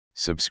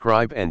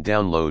Subscribe and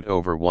download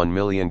over 1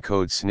 million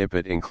code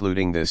snippet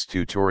including this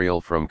tutorial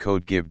from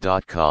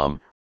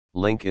codegive.com,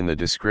 link in the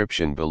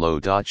description below.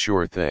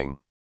 Sure thing.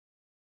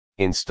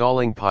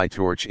 Installing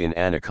PyTorch in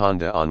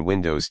Anaconda on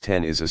Windows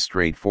 10 is a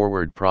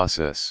straightforward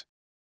process.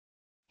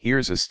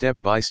 Here's a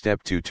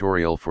step-by-step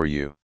tutorial for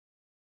you.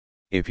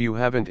 If you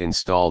haven't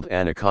installed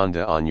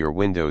Anaconda on your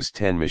Windows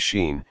 10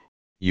 machine,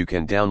 you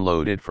can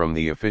download it from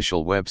the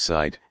official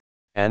website,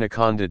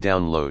 Anaconda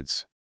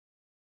Downloads.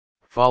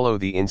 Follow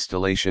the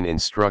installation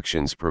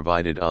instructions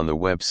provided on the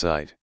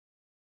website.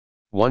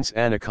 Once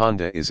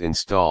Anaconda is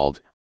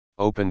installed,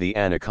 open the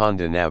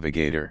Anaconda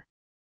Navigator.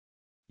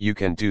 You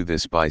can do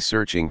this by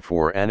searching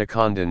for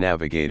Anaconda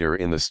Navigator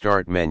in the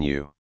Start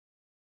menu.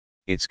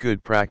 It's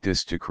good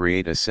practice to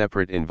create a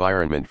separate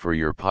environment for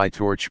your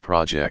PyTorch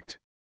project.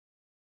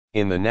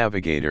 In the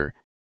Navigator,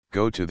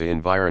 go to the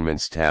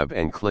Environments tab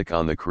and click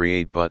on the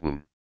Create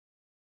button.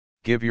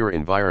 Give your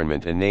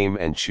environment a name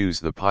and choose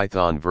the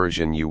Python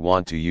version you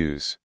want to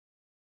use.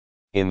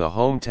 In the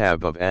Home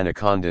tab of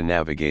Anaconda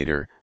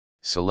Navigator,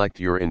 select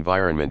your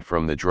environment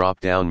from the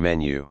drop-down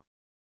menu.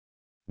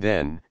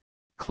 Then,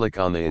 click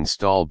on the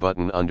Install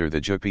button under the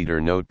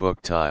Jupyter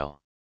Notebook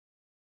tile.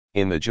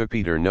 In the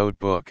Jupyter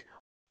Notebook,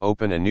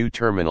 open a new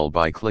terminal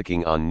by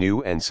clicking on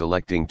New and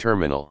selecting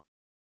Terminal.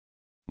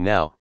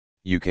 Now,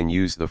 you can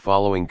use the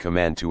following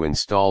command to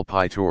install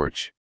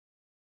PyTorch.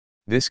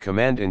 This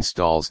command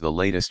installs the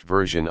latest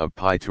version of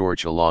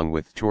PyTorch along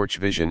with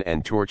torchvision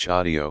and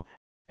torchaudio,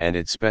 and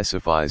it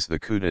specifies the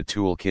CUDA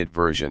toolkit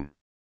version.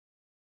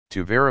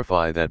 To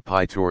verify that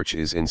PyTorch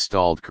is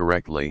installed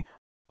correctly,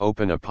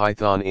 open a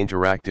Python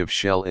interactive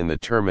shell in the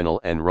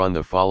terminal and run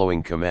the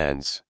following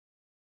commands.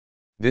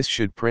 This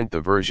should print the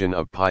version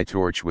of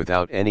PyTorch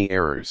without any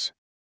errors.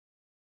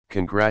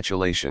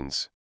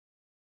 Congratulations!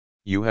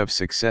 You have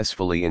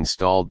successfully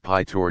installed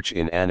PyTorch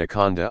in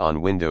Anaconda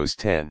on Windows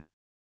 10.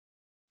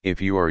 If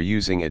you are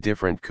using a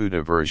different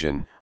CUDA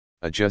version,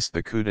 adjust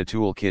the CUDA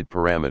toolkit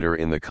parameter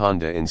in the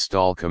conda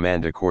install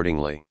command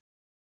accordingly.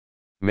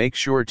 Make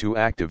sure to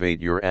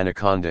activate your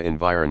Anaconda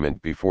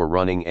environment before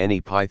running any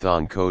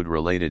Python code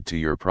related to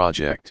your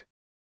project.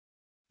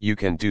 You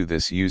can do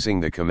this using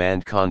the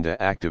command conda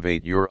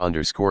activate your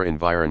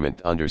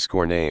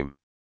 _environment_name.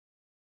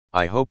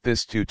 I hope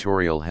this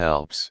tutorial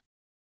helps.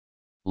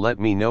 Let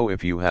me know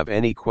if you have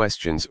any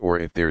questions or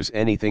if there's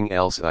anything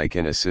else I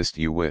can assist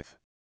you with.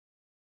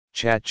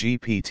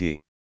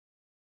 ChatGPT